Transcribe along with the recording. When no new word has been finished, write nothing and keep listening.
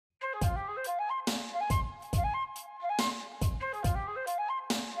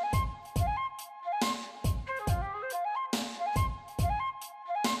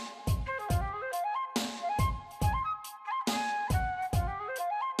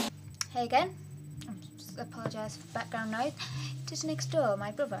Hey again. I apologise for background noise. Just next door,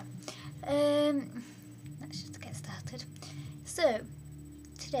 my brother. Let's just get started. So,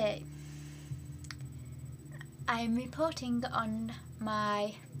 today I'm reporting on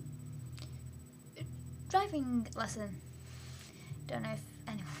my driving lesson. Don't know if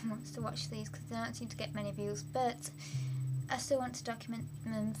anyone wants to watch these because they don't seem to get many views, but I still want to document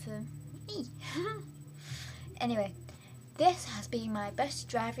them for me. Anyway, this has been my best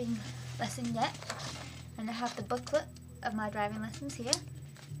driving lesson yet, and I have the booklet of my driving lessons here,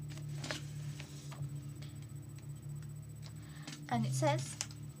 and it says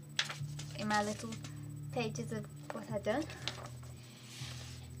in my little pages of what I've done: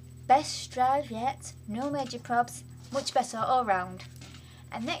 best drive yet, no major probs, much better all round.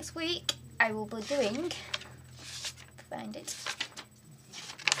 And next week I will be doing, find it,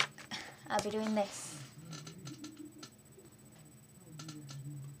 I'll be doing this.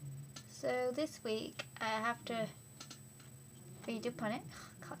 So this week I have to read up on it.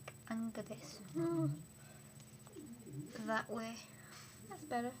 Can't angle this. That way. That's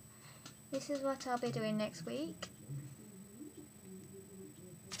better. This is what I'll be doing next week.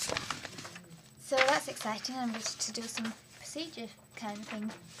 So that's exciting. I'm just to do some procedure kind of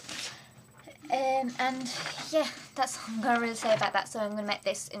thing. And yeah, that's all I'm going to really say about that. So I'm going to make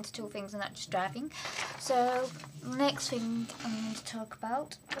this into two things and not just driving. So next thing I'm going to talk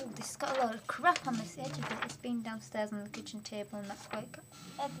about, oh, this has got a lot of crap on this edge of it. It's been downstairs on the kitchen table and that's where I got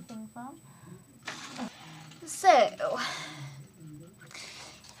everything from. So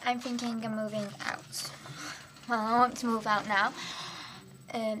I'm thinking of moving out. Well, I want to move out now.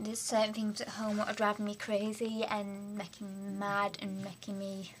 There's certain things at home that are driving me crazy and making me mad and making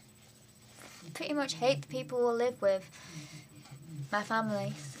me pretty much hate the people I live with, my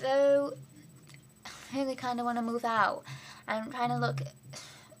family. So I really kind of want to move out. I'm trying to look.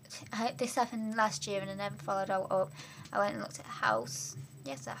 This happened last year and I never followed up. I went and looked at a house.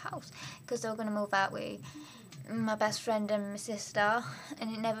 Yes, a house, because they were going to move out with my best friend and my sister,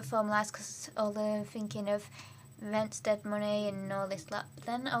 and it never formalised because all the thinking of rent's dead money and all this lot. But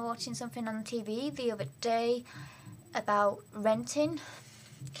then I was watching something on TV the other day about renting.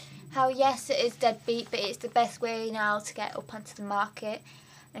 How yes, it is deadbeat, but it's the best way now to get up onto the market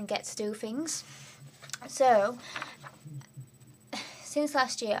and get to do things. So, since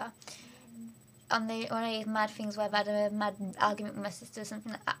last year, on one of these mad things where I've had a mad argument with my sister or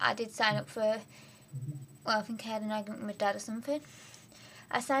something, I did sign up for, well, I think I had an argument with my dad or something.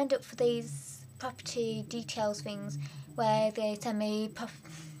 I signed up for these property details things where they tell me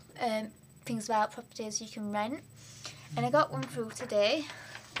things about properties you can rent. And I got one through today,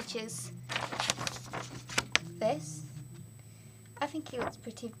 which is this. I think it looks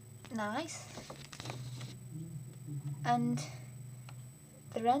pretty nice. And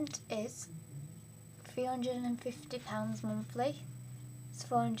the rent is £350 monthly. It's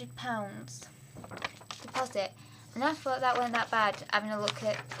 £400 deposit. And I thought that weren't that bad, having a look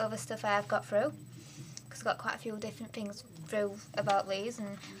at other stuff I have got through. Because I've got quite a few different things through about these,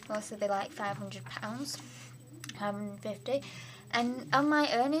 and mostly they're like £500, £150. And on my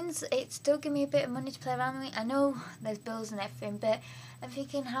earnings, it still give me a bit of money to play around with. I know there's bills and everything, but I'm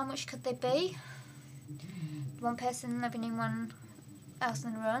thinking, how much could they be? One person living in one house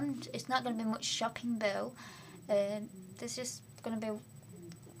on their own, it's not going to be much shopping bill. There's just going to be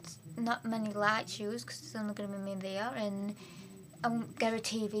not many lights used because it's only going to be me there, and I won't get a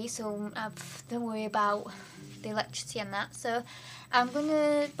TV, so I don't worry about the electricity and that. So I'm going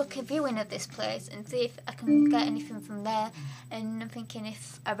to book a viewing of this place and see if I can get anything from there. And I'm thinking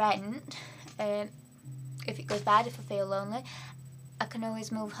if I rent, if it goes bad, if I feel lonely, I can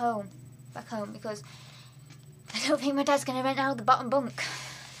always move back home, because I don't think my dad's going to rent out the bottom bunk.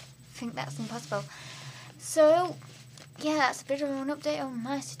 I think that's impossible. So yeah, that's a bit of an update on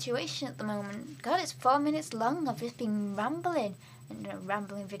my situation at the moment. God, it's 4 minutes long. I've just been rambling, and a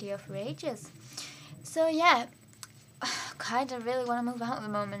rambling video for ages. So yeah, kind of really want to move out at the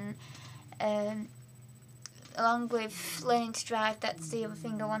moment. Along with learning to drive, that's the other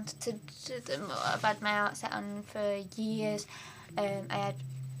thing I wanted to do. I've had my heart set on for years. I had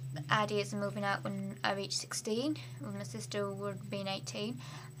ideas of moving out when I reached 16, when my sister would have been 18.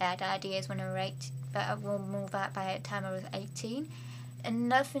 I had ideas when I was 8, but I will move out by the time I was 18, and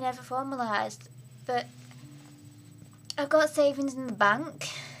nothing ever formalised. But I've got savings in the bank,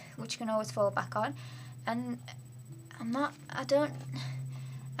 which you can always fall back on, and I don't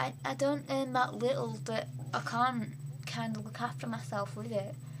earn that little that I can't kind of look after myself with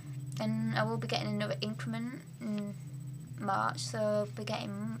it. And I will be getting another increment in March, so I'll be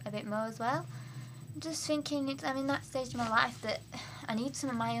getting a bit more as well. I'm just thinking, I'm in that stage of my life that I need some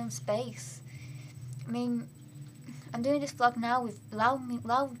of my own space. I mean, I'm doing this vlog now with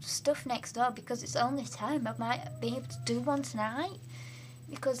loud stuff next door because it's the only time I might be able to do one tonight,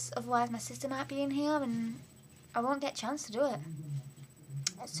 because otherwise my sister might be in here and I won't get a chance to do it.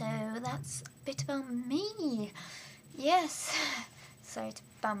 So that's a bit about me. Yes. Sorry to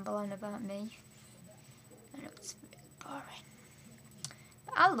bamble on about me. I know it's a bit boring.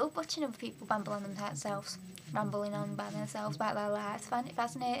 But I love watching other people bamble on themselves. Rambling on by themselves about their lives. I find it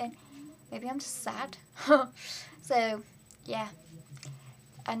fascinating. Maybe I'm just sad. So, yeah.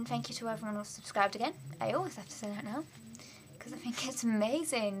 And thank you to everyone who's subscribed again. I always have to say that now, because I think it's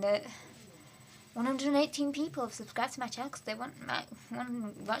amazing that 118 people have subscribed to my channel because they want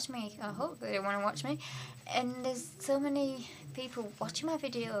to watch me. I hope they want to watch me. And there's so many people watching my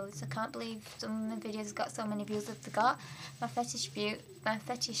videos. I can't believe some of my videos got so many views that they got. My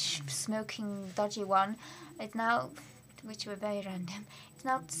fetish smoking dodgy one is now, which were very random, it's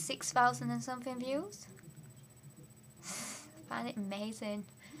now 6,000 and something views. I find it amazing.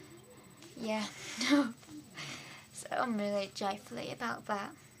 Yeah. So I'm really joyfully about that.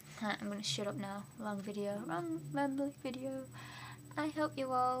 I'm going to shut up now. Long video. Long rambling video. I hope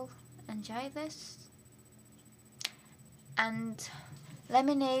you all enjoy this. And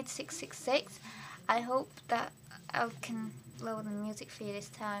Lemonade 666. I hope that I can lower the music for you this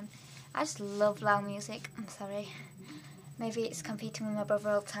time. I just love loud music. I'm sorry. Maybe it's competing with my brother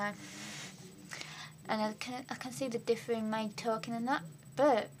all the time. And I can see the difference in my talking and that.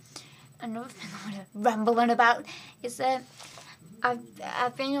 But another thing I want to ramble on about is that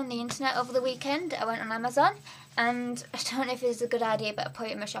I've been on the internet over the weekend. I went on Amazon, and I don't know if it's a good idea, but I put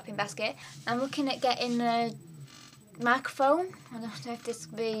it in my shopping basket. I'm looking at getting a microphone. I don't know if this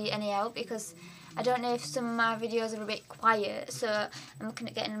will be any help, because I don't know if some of my videos are a bit quiet, so I'm looking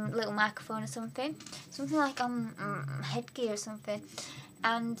at getting a little microphone or something. Something like headgear or something.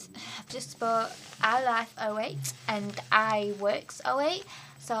 And I've just bought iLife 08 and iWorks 08,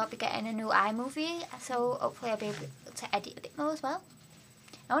 so I'll be getting a new iMovie, so hopefully I'll be able to edit a bit more as well.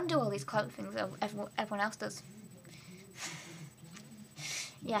 I want to do all these cloud things that everyone else does.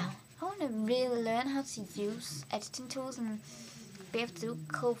 Yeah, I want to really learn how to use editing tools and be able to do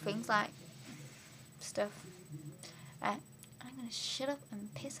cool things like stuff. Right, I'm going to shut up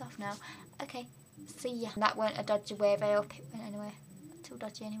and piss off now. Okay, see ya. That weren't a dodgy wave, I hope it went anyway. Too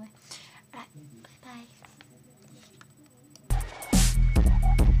dodgy anyway. Right, bye bye.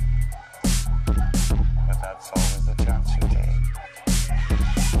 But that's always the chance you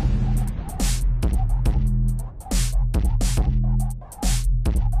take.